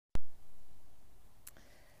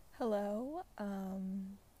Hello,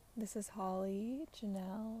 this is Holly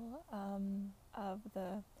Janelle of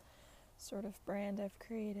the sort of brand I've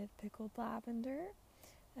created, Pickled Lavender,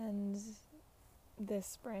 and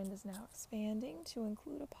this brand is now expanding to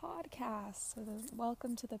include a podcast, so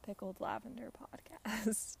welcome to the Pickled Lavender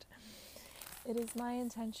podcast. It is my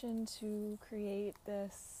intention to create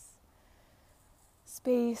this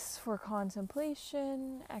space for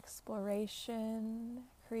contemplation, exploration,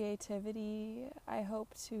 creativity. I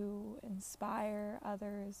hope to inspire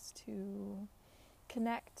others to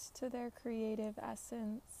connect to their creative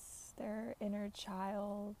essence, their inner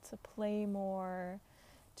child, to play more,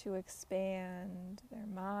 to expand their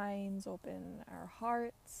minds, open our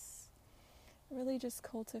hearts, really just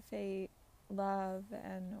cultivate love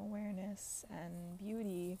and awareness and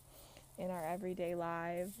beauty in our everyday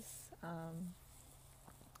lives. And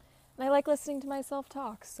I like listening to myself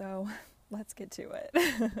talk, so let's get to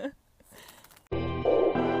it.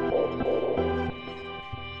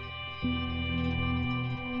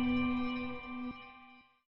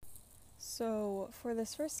 So for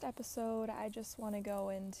this first episode, I just want to go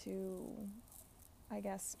into,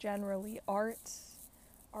 generally artists,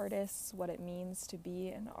 what it means to be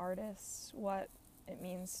an artist, what it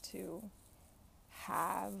means to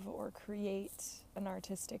have or create an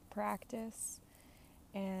artistic practice,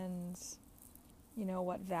 and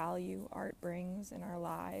what value art brings in our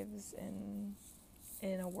lives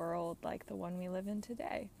in a world like the one we live in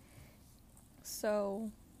today. So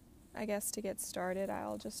I guess to get started,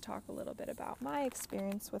 I'll just talk a little bit about my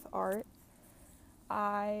experience with art.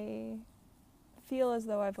 I feel as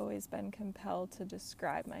though I've always been compelled to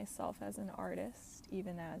describe myself as an artist,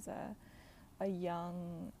 even as a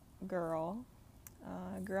young girl.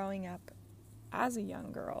 Growing up as a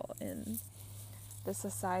young girl in the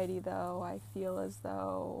society, though, I feel as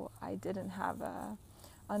though I didn't have a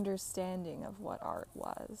understanding of what art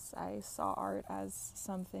was. I saw art as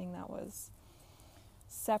something that was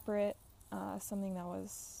separate, something that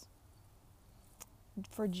was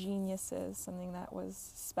for geniuses, something that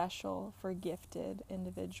was special for gifted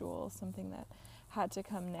individuals, something that had to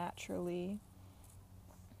come naturally.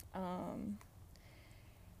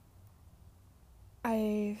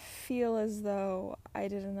 I feel as though I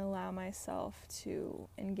didn't allow myself to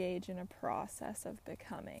engage in a process of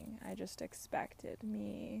becoming. I just expected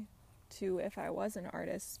me to, if I was an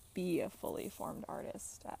artist, be a fully formed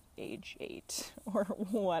artist at age 8 or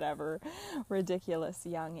whatever ridiculous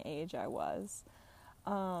young age I was.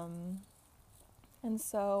 And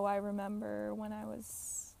so I remember when I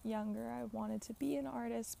was younger, I wanted to be an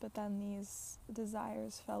artist, but then these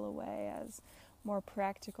desires fell away as more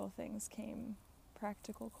practical things came,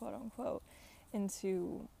 practical quote unquote,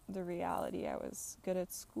 into the reality. I was good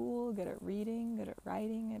at school, good at reading, good at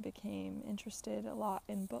writing. I became interested a lot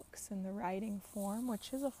in books in the writing form,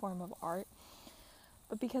 which is a form of art.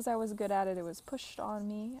 But because I was good at it, it was pushed on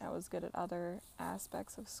me. I was good at other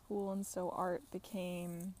aspects of school, and so art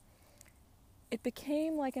became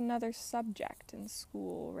like another subject in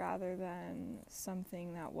school rather than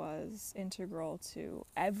something that was integral to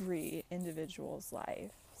every individual's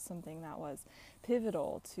life, something that was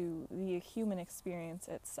pivotal to the human experience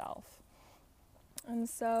itself. And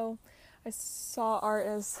so I saw art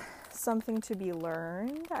as something to be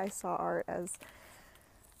learned. I saw art as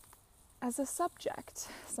a subject,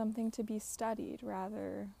 something to be studied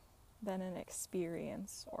rather than an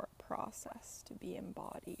experience or a process to be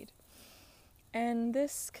embodied. And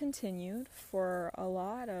this continued for a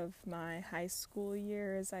lot of my high school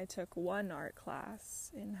years. I took one art class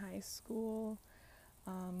in high school,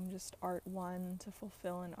 just Art 1 to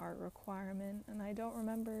fulfill an art requirement, and I don't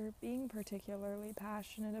remember being particularly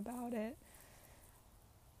passionate about it.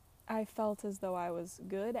 I felt as though I was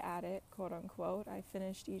good at it, quote unquote. I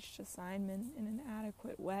finished each assignment in an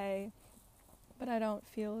adequate way, but I don't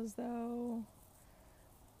feel as though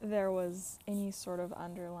there was any sort of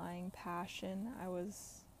underlying passion. I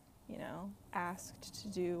was, asked to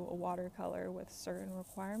do a watercolor with certain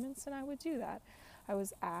requirements, and I would do that. I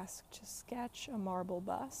was asked to sketch a marble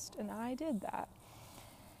bust, and I did that.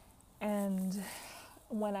 And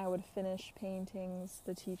when I would finish paintings,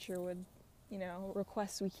 the teacher would,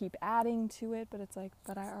 request we keep adding to it, but it's like,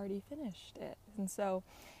 but I already finished it. And so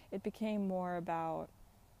it became more about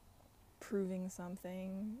proving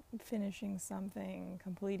something, finishing something,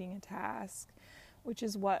 completing a task, which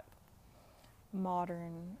is what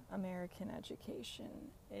modern American education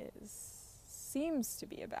seems to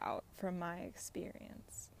be about from my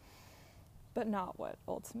experience, but not what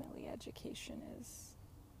ultimately education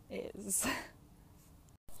is.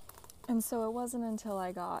 And so it wasn't until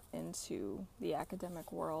I got into the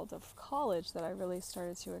academic world of college that I really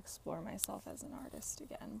started to explore myself as an artist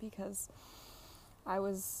again, because I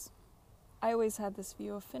always had this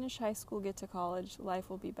view of finish high school, get to college, life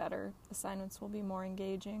will be better, assignments will be more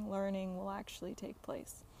engaging, learning will actually take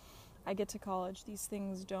place. I get to college, these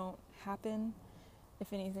things don't happen.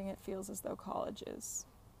 If anything, it feels as though college is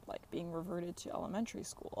like being reverted to elementary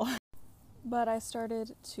school. But I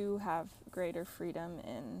started to have greater freedom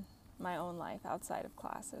in my own life outside of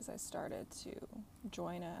classes. I started to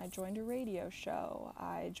I joined a radio show,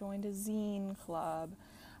 I joined a zine club,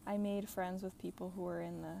 I made friends with people who were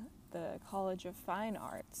in the College of Fine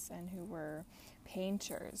Arts and who were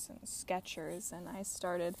painters and sketchers, and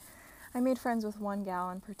I made friends with one gal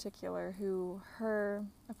in particular who her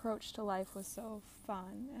approach to life was so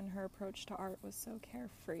fun and her approach to art was so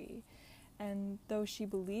carefree. And though she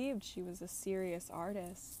believed she was a serious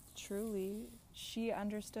artist, truly, she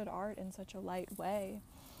understood art in such a light way.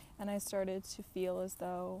 And I started to feel as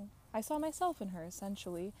though I saw myself in her,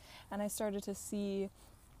 essentially. And I started to see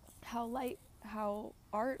how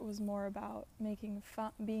art was more about making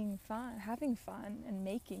fun, being fun, having fun, and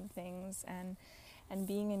making things, and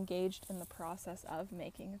being engaged in the process of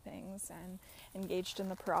making things, and engaged in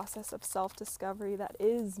the process of self-discovery that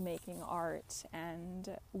is making art.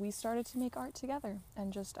 And we started to make art together,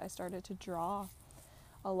 and I started to draw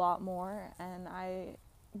a lot more. And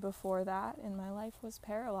before that in my life, was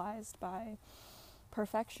paralyzed by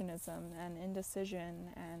perfectionism and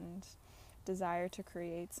indecision and desire to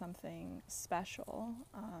create something special.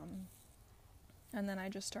 And then I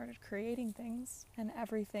just started creating things, and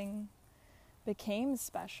everything became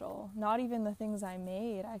special. Not even the things I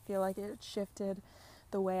made. I feel like it shifted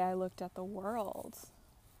the way I looked at the world.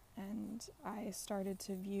 And I started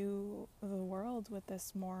to view the world with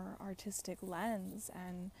this more artistic lens.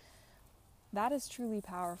 And that is truly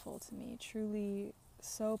powerful to me. Truly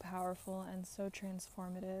so powerful and so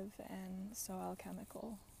transformative and so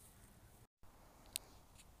alchemical.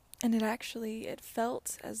 And it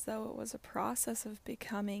felt as though it was a process of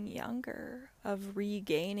becoming younger, of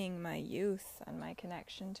regaining my youth and my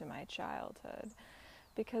connection to my childhood.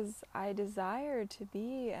 Because I desired to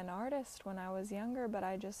be an artist when I was younger, but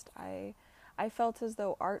I felt as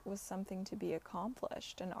though art was something to be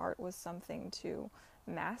accomplished, and art was something to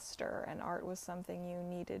master, and art was something you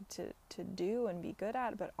needed to do and be good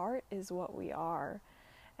at. But art is what we are.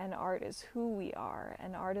 And art is who we are,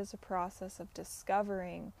 and art is a process of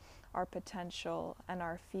discovering our potential and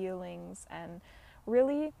our feelings. And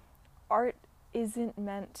really, art isn't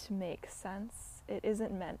meant to make sense. It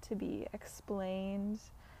isn't meant to be explained.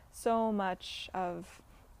 So much of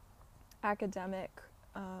academic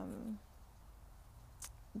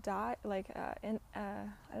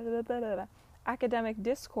academic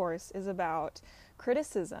discourse is about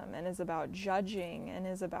criticism and is about judging and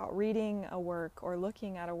is about reading a work or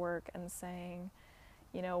looking at a work and saying,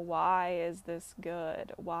 why is this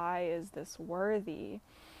good? Why is this worthy?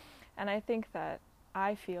 And I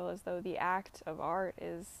feel as though the act of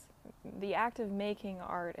making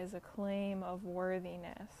art is a claim of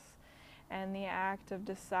worthiness. And the act of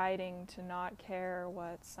deciding to not care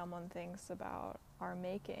what someone thinks about our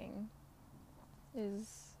making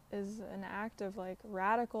is an act of like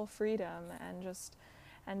radical freedom, and just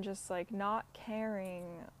like not caring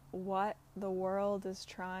what the world is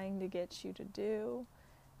trying to get you to do,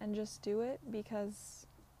 and just do it because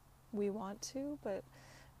we want to. But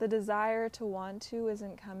the desire to want to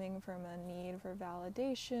isn't coming from a need for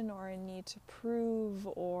validation or a need to prove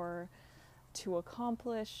or to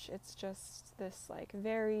accomplish. It's just this like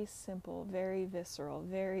very simple, very visceral,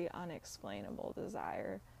 very unexplainable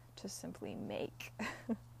desire to simply make.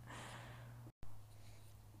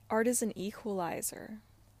 Art is an equalizer.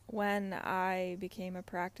 When I became a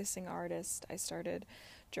practicing artist, I started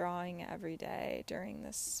drawing every day during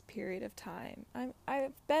this period of time.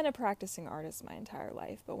 I've been a practicing artist my entire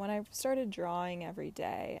life, but when I started drawing every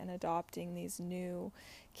day and adopting these new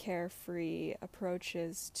carefree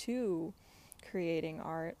approaches to creating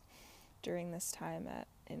art during this time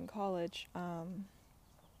in college,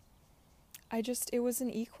 it was an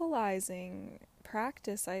equalizing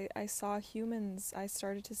practice. I saw humans, I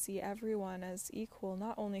started to see everyone as equal,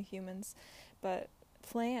 not only humans, but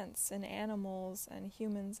plants and animals and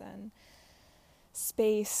humans and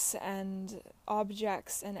space and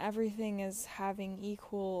objects, and everything is having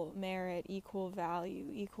equal merit, equal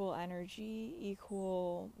value, equal energy,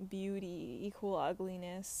 equal beauty, equal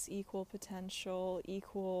ugliness, equal potential,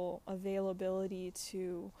 equal availability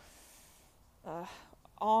to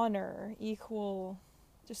honor, equal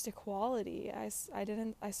just equality. I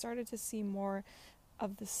started to see more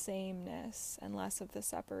of the sameness and less of the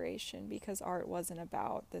separation, because art wasn't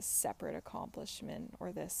about this separate accomplishment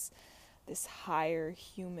or this higher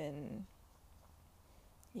human,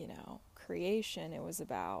 creation. It was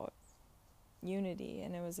about unity,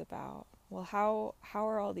 and it was about, well, how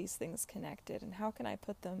are all these things connected, and how can I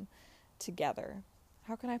put them together?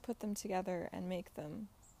 How can I put them together and make them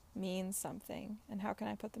mean something? And how can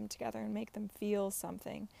I put them together and make them feel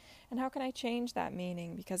something? And how can I change that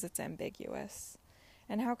meaning because it's ambiguous?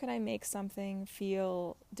 And how can I make something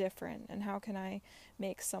feel different? And how can I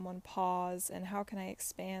make someone pause? And how can I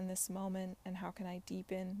expand this moment? And how can I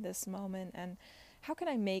deepen this moment? And how can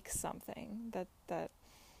I make something that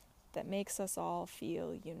makes us all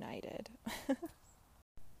feel united?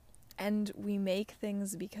 And we make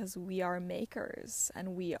things because we are makers,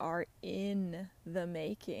 and we are in the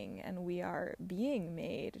making, and we are being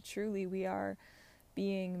made. Truly, we are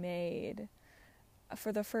being made.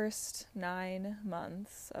 For the first 9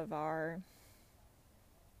 months of our,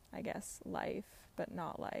 life, but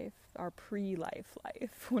not life, our pre-life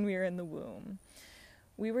life, when we were in the womb,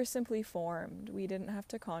 we were simply formed. We didn't have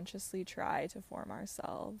to consciously try to form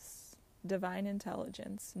ourselves. Divine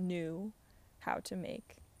intelligence knew how to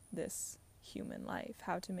make this human life,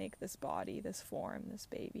 how to make this body, this form, this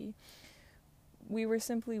baby. We were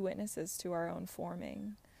simply witnesses to our own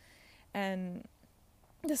forming. And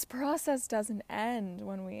this process doesn't end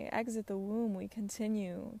when we exit the womb. We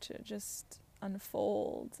continue to just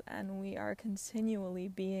unfold, and we are continually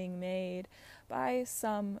being made by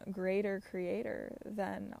some greater creator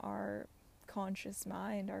than our conscious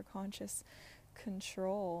mind, our conscious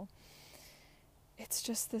control. It's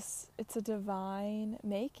just it's a divine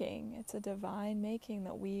making. It's a divine making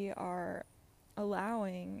that we are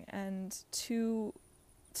allowing. And to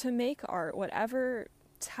make art, whatever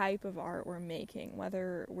type of art we're making,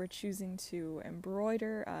 whether we're choosing to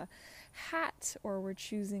embroider a hat, or we're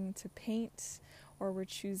choosing to paint, or we're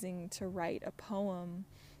choosing to write a poem,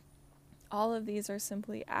 all of these are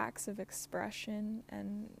simply acts of expression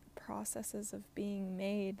and processes of being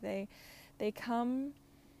made. They come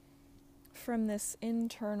from this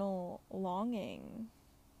internal longing.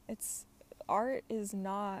 Art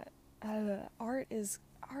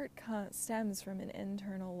stems from an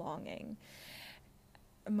internal longing,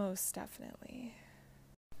 most definitely.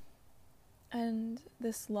 And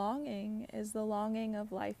this longing is the longing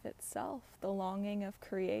of life itself, the longing of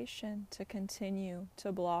creation to continue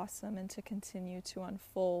to blossom and to continue to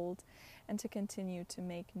unfold and to continue to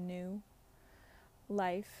make new.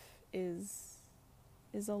 Life is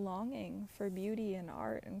a longing for beauty and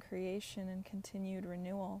art and creation and continued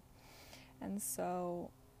renewal. And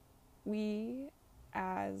so we,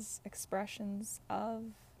 as expressions of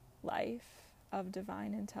life, of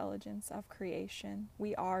divine intelligence, of creation,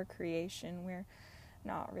 we are creation. We're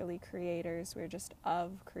not really creators. We're just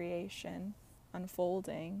of creation,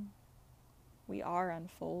 unfolding. We are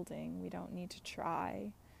unfolding. We don't need to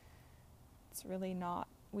try.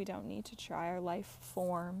 We don't need to try. Our life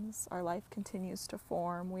forms. Our life continues to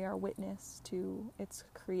form. We are witness to its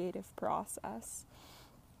creative process.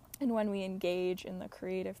 And when we engage in the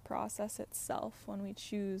creative process itself, when we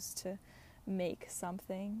choose to make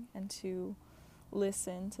something and to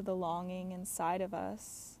listen to the longing inside of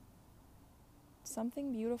us,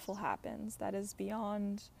 something beautiful happens that is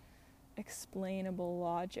beyond explainable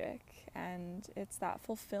logic, and it's that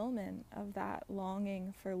fulfillment of that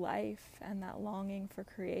longing for life and that longing for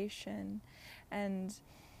creation. And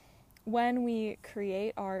when we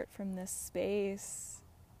create art from this space,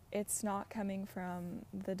 it's not coming from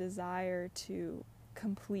the desire to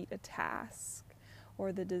complete a task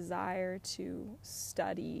or the desire to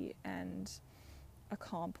study and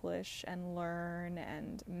accomplish and learn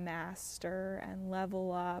and master and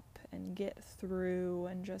level up and get through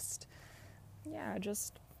and just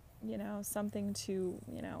something to,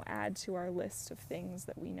 add to our list of things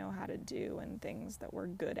that we know how to do and things that we're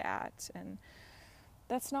good at. And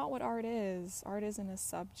that's not what art is. Art isn't a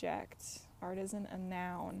subject. Art isn't a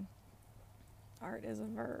noun. Art is a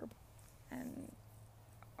verb. And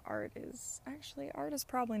art is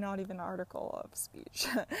probably not even an article of speech.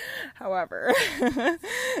 However,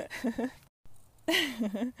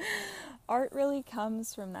 art really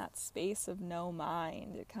comes from that space of no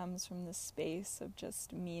mind. It comes from the space of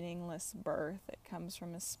just meaningless birth. It comes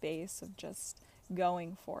from a space of just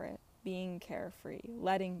going for it, being carefree,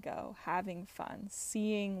 letting go, having fun,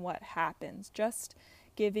 seeing what happens, just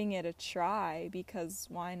giving it a try, because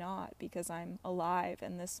why not? Because I'm alive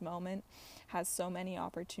and this moment has so many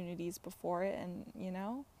opportunities before it, and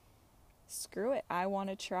screw it. I want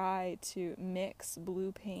to try to mix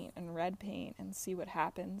blue paint and red paint and see what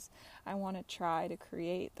happens. I want to try to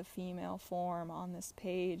create the female form on this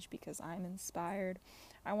page because I'm inspired.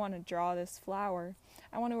 I want to draw this flower.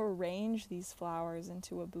 I want to arrange these flowers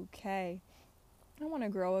into a bouquet. I want to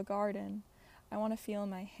grow a garden. I want to feel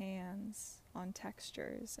my hands on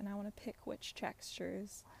textures, and I want to pick which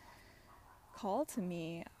textures call to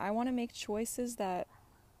me. I want to make choices that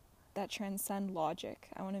transcend logic.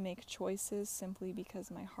 I want to make choices simply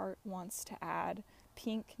because my heart wants to add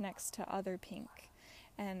pink next to other pink.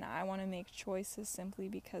 And I want to make choices simply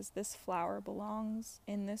because this flower belongs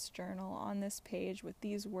in this journal, on this page, with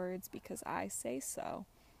these words, because I say so.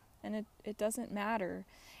 And it doesn't matter.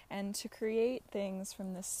 And to create things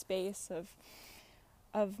from this space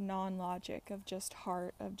of non-logic, of just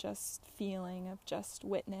heart, of just feeling, of just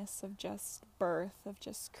witness, of just birth, of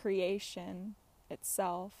just creation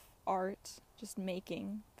itself, art, just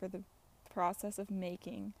making, for the process of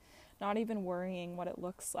making, not even worrying what it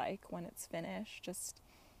looks like when it's finished, just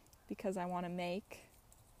because I want to make.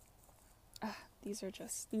 These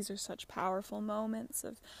are such powerful moments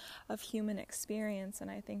of human experience, and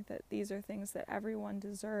I think that these are things that everyone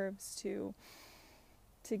deserves to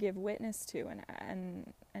give witness to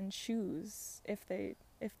and choose if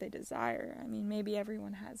they desire. I mean, maybe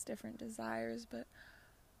everyone has different desires, but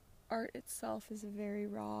art itself is a very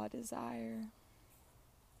raw desire.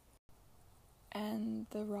 And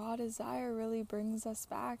the raw desire really brings us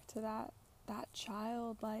back to that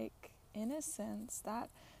childlike innocence, that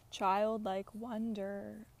childlike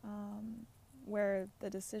wonder, where the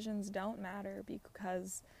decisions don't matter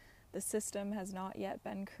because the system has not yet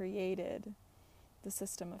been created. The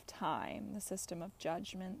system of time, the system of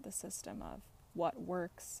judgment, the system of what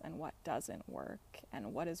works and what doesn't work,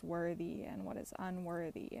 and what is worthy and what is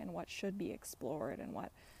unworthy, and what should be explored and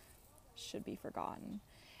what should be forgotten.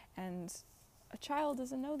 And a child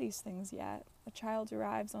doesn't know these things yet. A child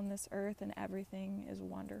arrives on this earth and everything is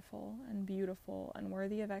wonderful and beautiful and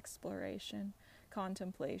worthy of exploration,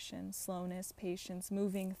 contemplation, slowness, patience,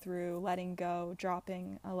 moving through, letting go,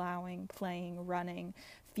 dropping, allowing, playing, running,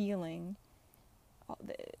 feeling.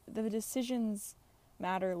 The decisions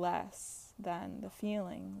matter less than the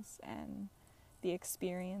feelings and the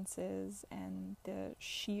experiences and the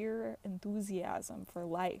sheer enthusiasm for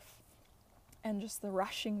life, and just the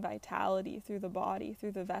rushing vitality through the body,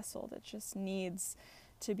 through the vessel that just needs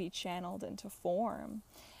to be channeled into form.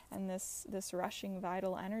 And this rushing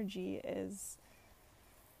vital energy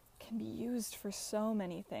can be used for so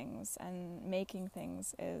many things, and making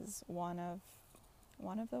things is one of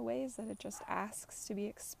the ways that it just asks to be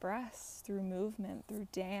expressed through movement, through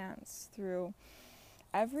dance, through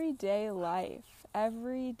everyday life.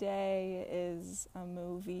 Every day is a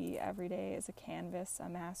movie, every day is a canvas, a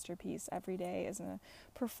masterpiece, every day is a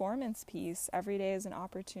performance piece, every day is an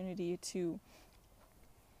opportunity to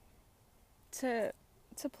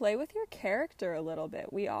play with your character a little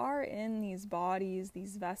bit. We are in these bodies,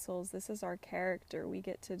 these vessels, this is our character. We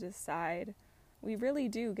get to decide. We really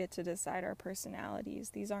do get to decide our personalities.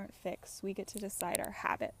 These aren't fixed. We get to decide our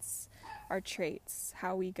habits, our traits,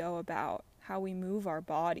 how we go about, how we move our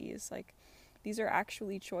bodies. Like, these are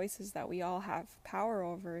actually choices that we all have power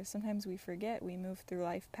over. Sometimes we forget we move through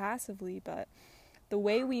life passively, but the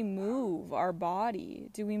way we move our body,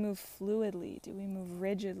 do we move fluidly? Do we move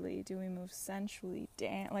rigidly? Do we move sensually?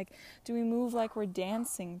 Do we move like we're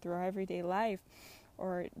dancing through our everyday life?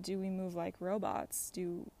 Or do we move like robots?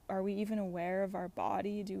 Are we even aware of our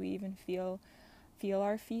body? Do we even feel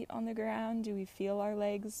our feet on the ground? Do we feel our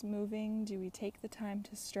legs moving? Do we take the time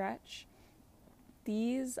to stretch?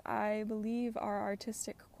 These, I believe, are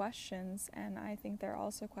artistic questions, and I think they're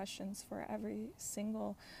also questions for every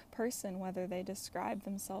single person, whether they describe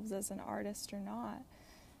themselves as an artist or not.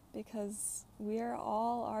 Because we are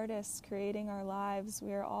all artists creating our lives.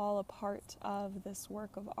 We are all a part of this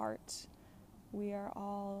work of art. We are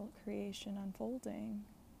all creation unfolding.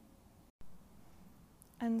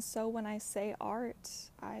 And so when I say art,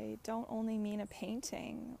 I don't only mean a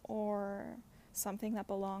painting or something that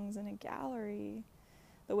belongs in a gallery.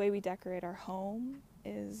 The way we decorate our home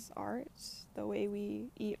is art. The way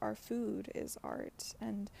we eat our food is art.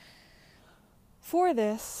 And for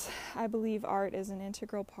this, I believe art is an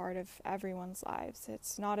integral part of everyone's lives.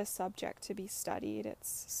 It's not a subject to be studied.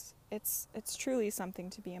 It's truly something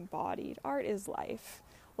to be embodied. Art is life.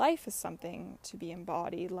 Life is something to be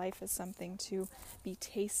embodied. Life is something to be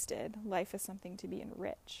tasted. Life is something to be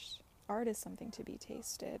enriched. Art is something to be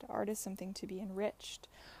tasted. Art is something to be enriched.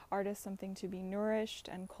 Art is something to be nourished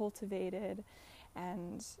and cultivated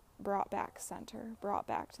and brought back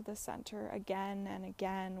to the center again and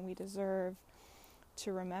again. We deserve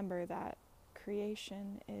to remember that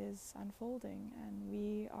creation is unfolding and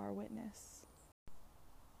we are witness.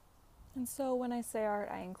 And so when I say art,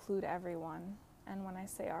 I include everyone. And when I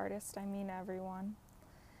say artist, I mean everyone.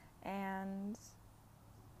 And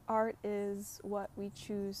art is what we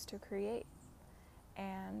choose to create.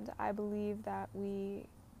 And I believe that we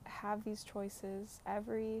have these choices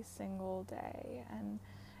every single day. And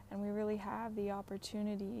we really have the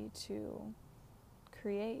opportunity to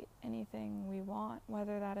create anything we want,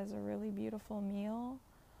 whether that is a really beautiful meal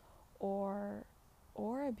or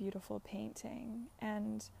a beautiful painting.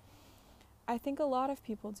 And I think a lot of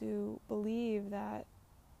people do believe that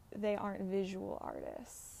they aren't visual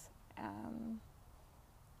artists.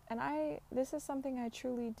 And this is something I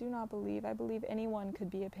truly do not believe. I believe anyone could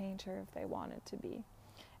be a painter if they wanted to be.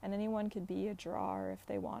 And anyone could be a drawer if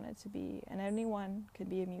they wanted to be. And anyone could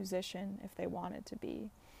be a musician if they wanted to be.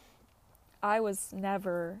 I was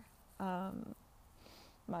never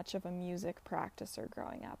much of a music practicer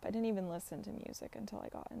growing up. I didn't even listen to music until I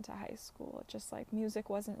got into high school. It just like music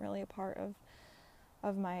wasn't really a part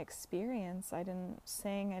of my experience. I didn't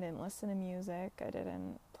sing, I didn't listen to music, I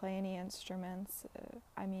didn't play any instruments.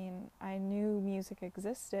 I mean, I knew music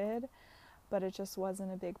existed, but it just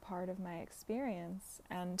wasn't a big part of my experience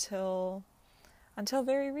until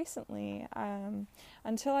very recently,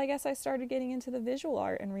 until I guess I started getting into the visual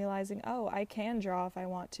art and realizing, oh, I can draw if I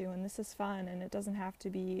want to, and this is fun, and it doesn't have to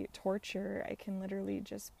be torture. I can literally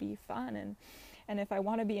just be fun, and if I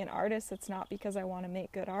want to be an artist, it's not because I want to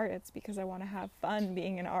make good art, it's because I want to have fun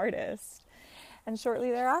being an artist. And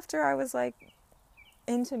shortly thereafter, I was like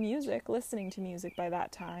into music, listening to music by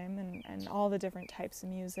that time, and all the different types of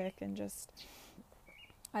music, and just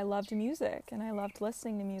I loved music, and I loved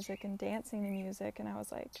listening to music and dancing to music, and I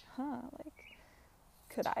was like,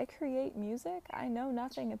 could I create music? I know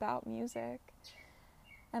nothing about music.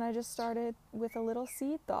 And I just started with a little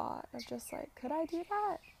seed thought of just like, could I do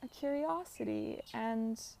that? A curiosity.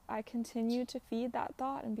 And I continued to feed that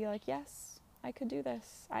thought and be like, yes, I could do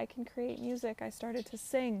this. I can create music. I started to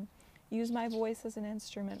sing, use my voice as an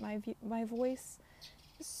instrument. My voice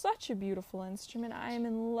is such a beautiful instrument. I am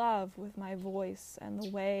in love with my voice and the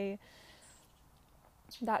way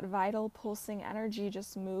that vital pulsing energy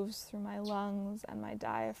just moves through my lungs and my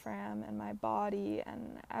diaphragm and my body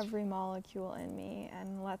and every molecule in me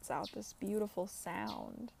and lets out this beautiful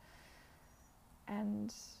sound.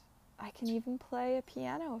 And I can even play a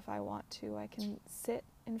piano if I want to. I can sit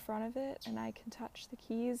in front of it and I can touch the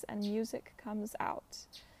keys and music comes out.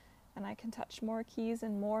 And I can touch more keys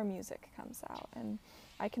and more music comes out. And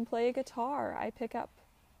I can play a guitar. I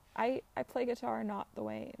play guitar not the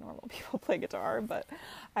way normal people play guitar, but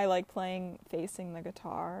I like playing facing the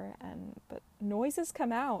guitar, but noises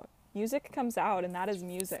come out. Music comes out, and that is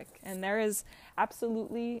music. And there is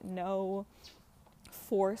absolutely no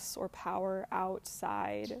force or power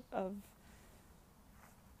outside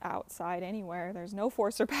anywhere. There's no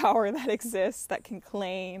force or power that exists that can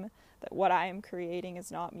claim that what I am creating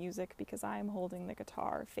is not music, because I am holding the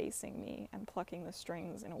guitar facing me and plucking the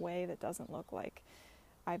strings in a way that doesn't look like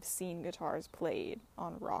I've seen guitars played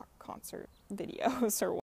on rock concert videos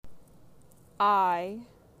or I,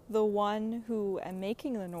 the one who am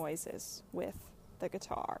making the noises with the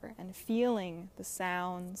guitar and feeling the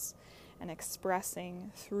sounds and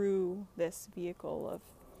expressing through this vehicle of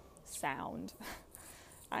sound,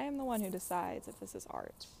 I am the one who decides if this is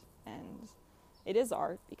art. And it is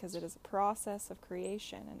art because it is a process of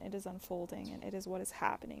creation, and it is unfolding, and it is what is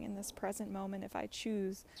happening in this present moment if I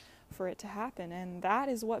choose for it to happen. And that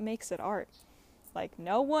is what makes it art. Like,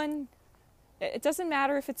 it doesn't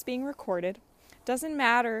matter if it's being recorded. It doesn't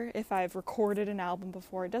matter if I've recorded an album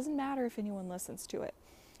before. It doesn't matter if anyone listens to it.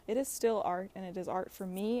 It is still art, and it is art for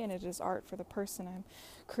me, and it is art for the person I'm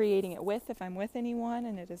creating it with, if I'm with anyone,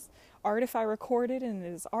 and it is art if I record it, and it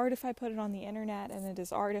is art if I put it on the internet, and it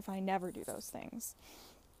is art if I never do those things.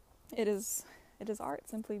 It is art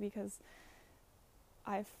simply because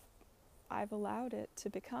I've allowed it to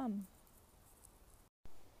become.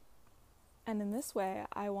 And in this way,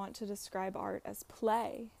 I want to describe art as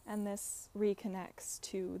play, and this reconnects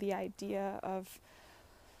to the idea of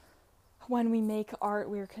when we make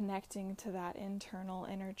art, we're connecting to that internal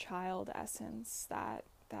inner child essence, that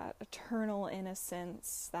eternal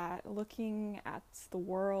innocence, that looking at the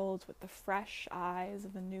world with the fresh eyes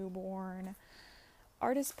of a newborn.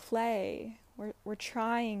 Art is play. We're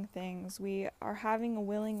trying things. We are having a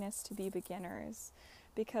willingness to be beginners,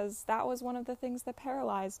 because that was one of the things that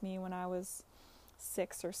paralyzed me when I was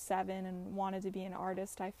 6 or 7 and wanted to be an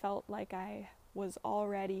artist. I felt like I was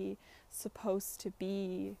already supposed to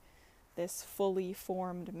be this fully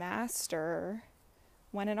formed master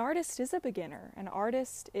when an artist is a beginner. An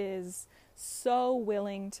artist is so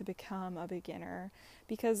willing to become a beginner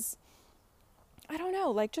because, I don't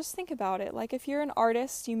know, like just think about it. Like if you're an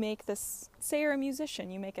artist, you make this, say you're a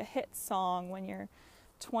musician, you make a hit song when you're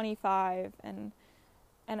 25 and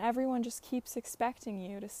everyone just keeps expecting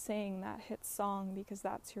you to sing that hit song because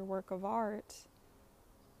that's your work of art.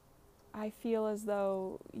 I feel as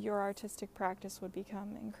though your artistic practice would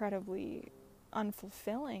become incredibly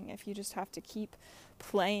unfulfilling if you just have to keep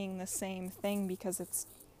playing the same thing because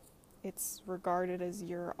it's regarded as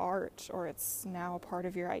your art or it's now a part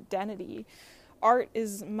of your identity. Art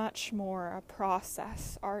is much more a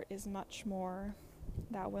process. Art is much more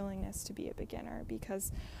that willingness to be a beginner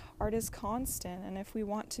because art is constant, and if we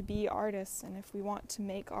want to be artists and if we want to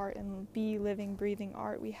make art and be living, breathing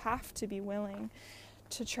art, we have to be willing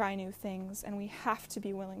to try new things, and we have to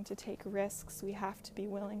be willing to take risks. We have to be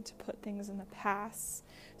willing to put things in the past,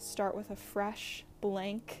 start with a fresh,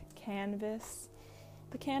 blank canvas.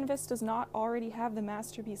 The canvas does not already have the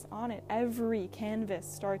masterpiece on it. Every canvas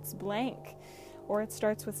starts blank, or it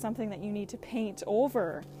starts with something that you need to paint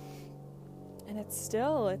over. And it's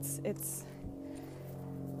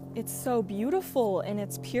so beautiful in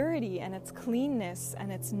its purity and its cleanness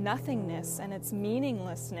and its nothingness and its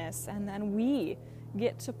meaninglessness, and then we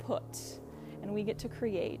get to put, and we get to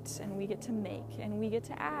create, and we get to make, and we get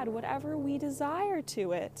to add whatever we desire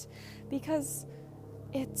to it, because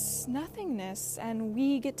it's nothingness, and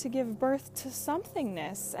we get to give birth to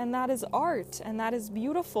somethingness, and that is art, and that is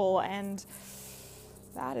beautiful, and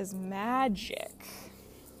that is magic.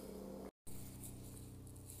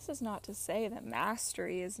 This is not to say that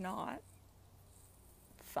mastery is not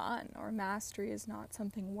fun, or mastery is not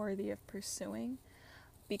something worthy of pursuing.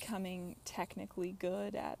 Becoming technically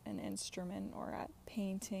good at an instrument or at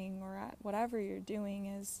painting or at whatever you're doing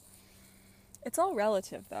it's all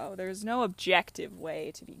relative, though. There's no objective way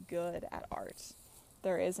to be good at art.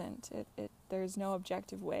 There isn't. There's no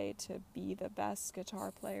objective way to be the best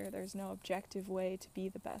guitar player. There's no objective way to be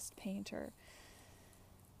the best painter.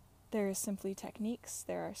 There are simply techniques,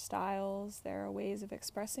 there are styles, there are ways of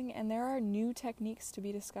expressing, and there are new techniques to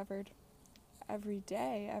be discovered every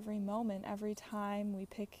day, every moment, every time we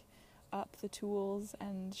pick up the tools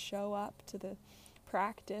and show up to the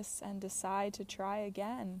practice and decide to try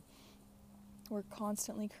again. We're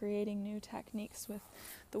constantly creating new techniques with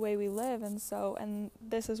the way we live, and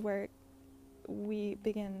this is where we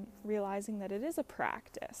begin realizing that it is a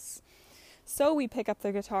practice. So we pick up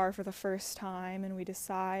the guitar for the first time and we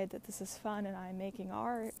decide that this is fun and I'm making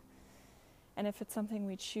art. And if it's something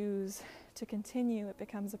we choose to continue, it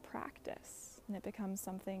becomes a practice. And it becomes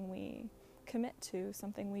something we commit to,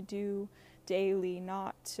 something we do daily,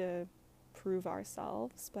 not to prove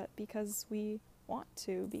ourselves, but because we want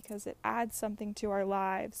to, because it adds something to our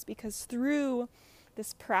lives, because through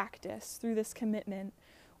this practice, through this commitment,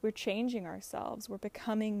 we're changing ourselves, we're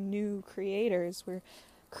becoming new creators, we're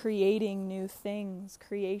creating new things.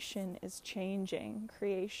 Creation is changing,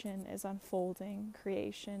 creation is unfolding,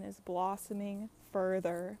 creation is blossoming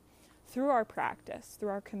further through our practice, through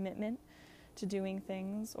our commitment to doing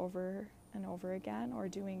things over and over again, or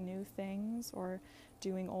doing new things, or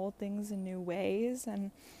doing old things in new ways.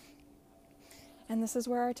 And this is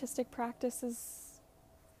where artistic practice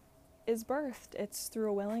is birthed. It's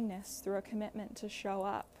through a willingness, through a commitment to show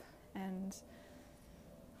up, and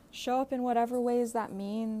show up in whatever ways that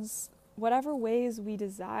means, whatever ways we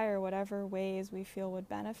desire, whatever ways we feel would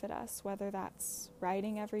benefit us, whether that's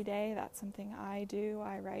writing every day. That's something I do.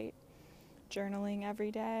 I write. Journaling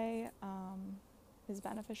every day is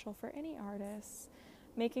beneficial for any artist.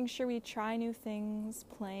 Making sure we try new things,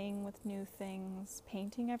 playing with new things,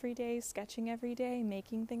 painting every day, sketching every day,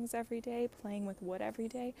 making things every day, playing with wood every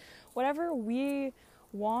day. Whatever we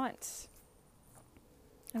want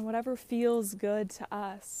and whatever feels good to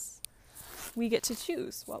us, we get to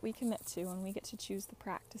choose what we commit to, and we get to choose the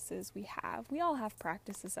practices we have. We all have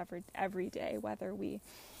practices every day, whether we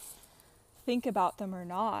think about them or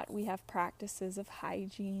not. We have practices of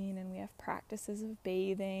hygiene, and we have practices of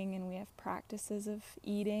bathing, and we have practices of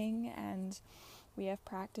eating, and we have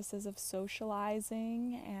practices of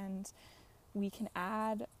socializing, and we can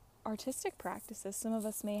add artistic practices. Some of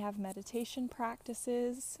us may have meditation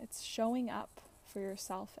practices. It's showing up for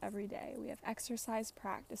yourself every day. We have exercise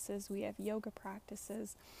practices, we have yoga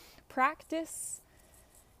practices. Practice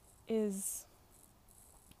is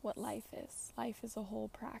what life is. Life is a whole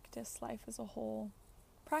practice. Life is a whole.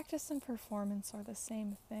 Practice and performance are the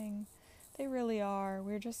same thing. They really are.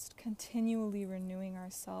 We're just continually renewing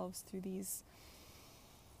ourselves through these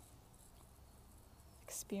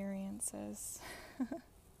experiences.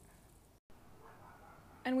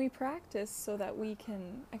 And we practice so that we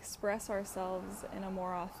can express ourselves in a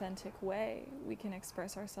more authentic way. We can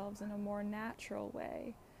express ourselves in a more natural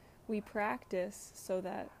way. We practice so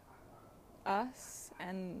that us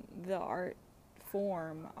and the art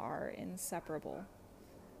form are inseparable.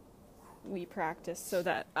 We practice so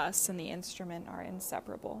that us and the instrument are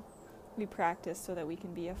inseparable. We practice so that we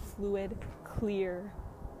can be a fluid, clear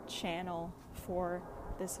channel for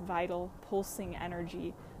this vital, pulsing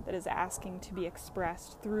energy that is asking to be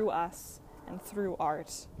expressed through us and through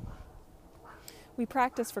art. We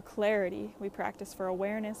practice for clarity, we practice for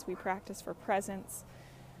awareness, we practice for presence.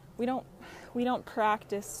 We don't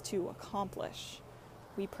practice to accomplish.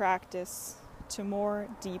 We practice to more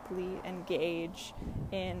deeply engage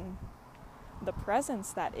in the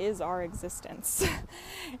presence that is our existence.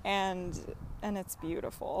 and it's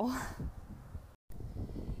beautiful.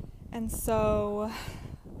 And so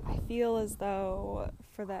I feel as though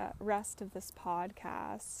for the rest of this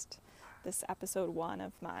podcast, this episode 1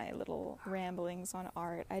 of my little ramblings on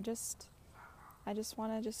art, I just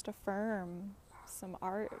want to affirm some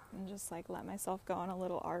art and just let myself go on a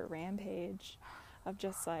little art rampage of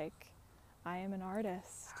just I am an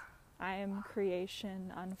artist. I am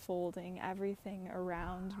creation unfolding. Everything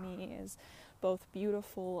around me is both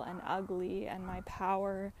beautiful and ugly, and my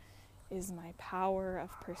power is my power of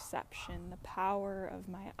perception, the power of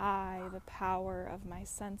my eye, the power of my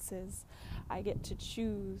senses. I get to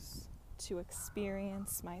choose to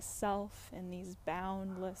experience myself in these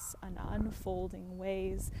boundless and unfolding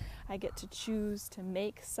ways. I get to choose to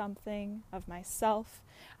make something of myself.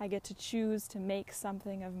 I get to choose to make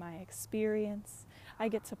something of my experience. I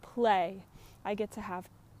get to play. I get to have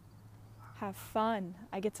fun.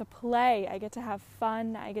 I get to play. I get to have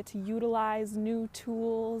fun. I get to utilize new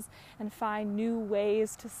tools and find new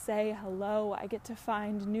ways to say hello. I get to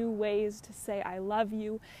find new ways to say I love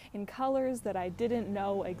you in colors that I didn't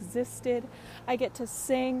know existed. I get to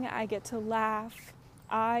sing. I get to laugh.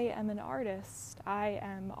 I am an artist. I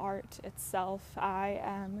am art itself. I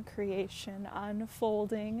am creation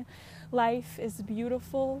unfolding. Life is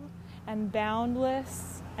beautiful and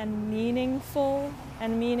boundless and meaningful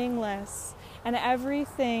and meaningless. And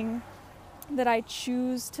everything that I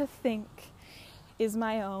choose to think is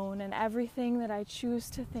my own, and everything that I choose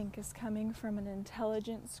to think is coming from an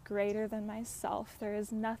intelligence greater than myself. There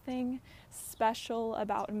is nothing special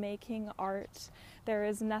about making art. There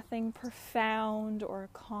is nothing profound or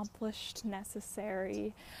accomplished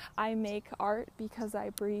necessary. I make art because I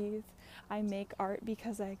breathe. I make art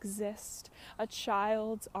because I exist. A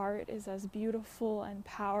child's art is as beautiful and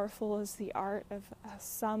powerful as the art of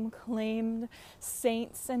some claimed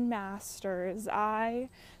saints and masters. I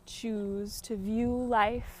choose to view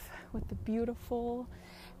life with the beautiful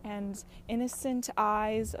and innocent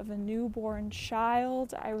eyes of a newborn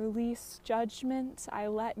child. I release judgment, I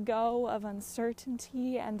let go of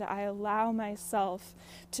uncertainty, and I allow myself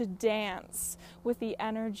to dance with the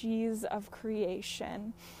energies of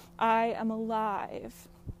creation. I am alive.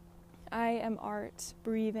 I am art,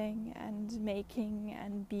 breathing and making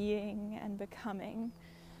and being and becoming.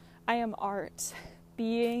 I am art,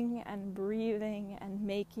 being and breathing and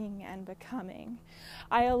making and becoming.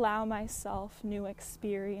 I allow myself new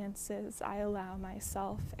experiences. I allow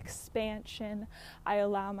myself expansion. I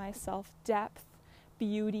allow myself depth,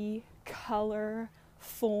 beauty, color,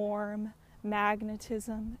 form,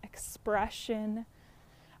 magnetism, expression.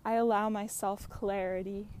 I allow myself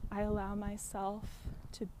clarity. I allow myself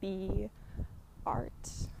to be art.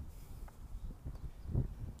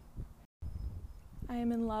 I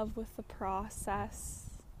am in love with the process.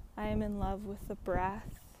 I am in love with the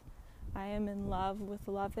breath. I am in love with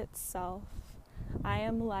love itself. I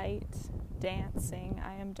am light, dancing.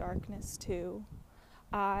 I am darkness too.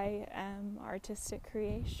 I am artistic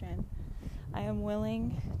creation. I am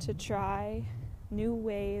willing to try new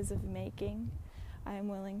ways of making. I am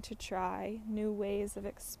willing to try new ways of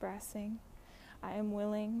expressing. I am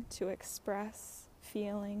willing to express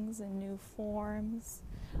feelings in new forms.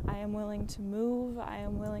 I am willing to move. I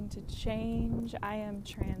am willing to change. I am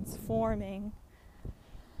transforming.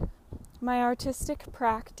 My artistic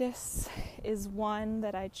practice is one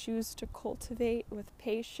that I choose to cultivate with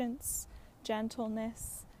patience,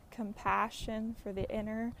 gentleness, compassion for the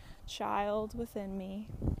inner child within me.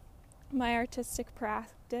 My artistic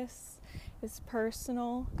practice is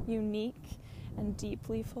personal, unique, and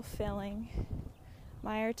deeply fulfilling.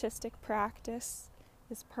 My artistic practice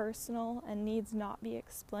is personal and needs not be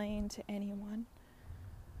explained to anyone.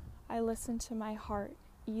 I listen to my heart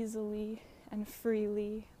easily and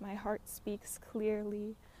freely. My heart speaks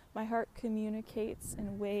clearly. My heart communicates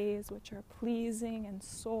in ways which are pleasing and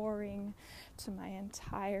soaring to my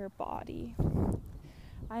entire body.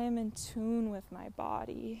 I am in tune with my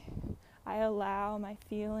body. I allow my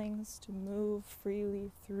feelings to move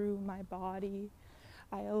freely through my body.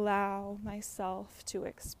 I allow myself to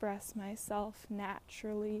express myself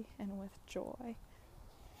naturally and with joy.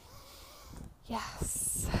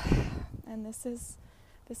 Yes. And this is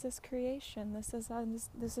creation. This is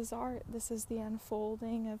art. This is the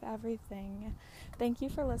unfolding of everything. Thank you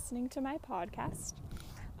for listening to my podcast,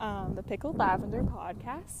 the Pickled Lavender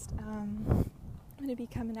podcast. I'm going to be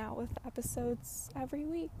coming out with episodes every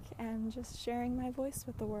week and just sharing my voice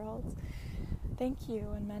with the world. Thank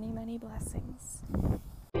you, and many, many blessings.